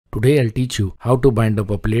Today I'll teach you how to bind a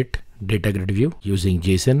Populate DataGridView using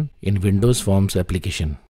JSON in Windows Forms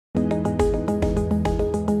application.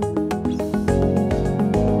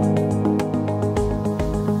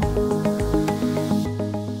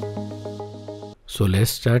 So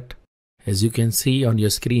let's start. As you can see on your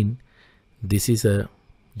screen, this is a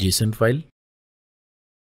JSON file.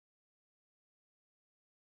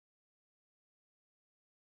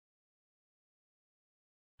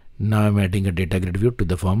 Now I'm adding a DataGridView to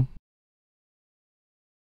the form.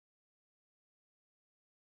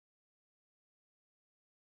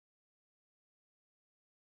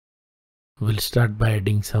 We'll start by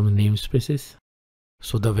adding some namespaces.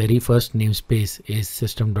 So the very first namespace is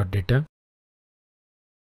system.data.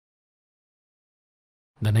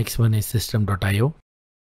 The next one is system.io.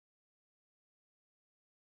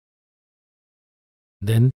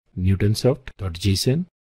 Then newtonsoft.json.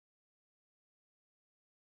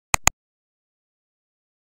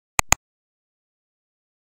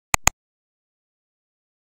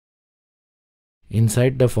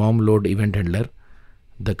 Inside the form load event handler,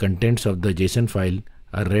 the contents of the JSON file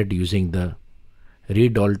are read using the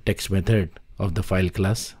read all text method of the file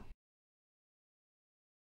class.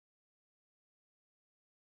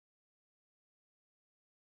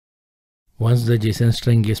 Once the JSON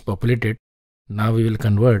string is populated, now we will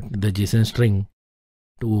convert the JSON string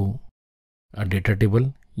to a data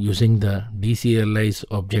table using the deserialize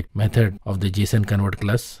object method of the JSON convert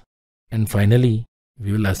class. And finally,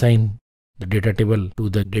 we will assign the data table to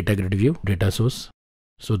the DataGridView data source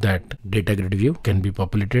so that DataGridView can be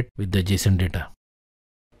populated with the JSON data.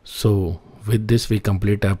 So with this we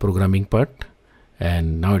complete our programming part,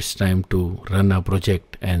 and now it's time to run our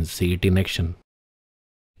project and see it in action.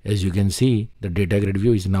 As you can see, the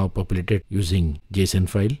DataGridView is now populated using JSON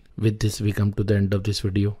file. With this we come to the end of this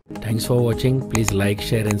video. Thanks for watching. Please like,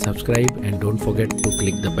 share and subscribe, and don't forget to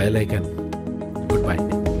click the bell icon.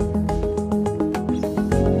 Goodbye.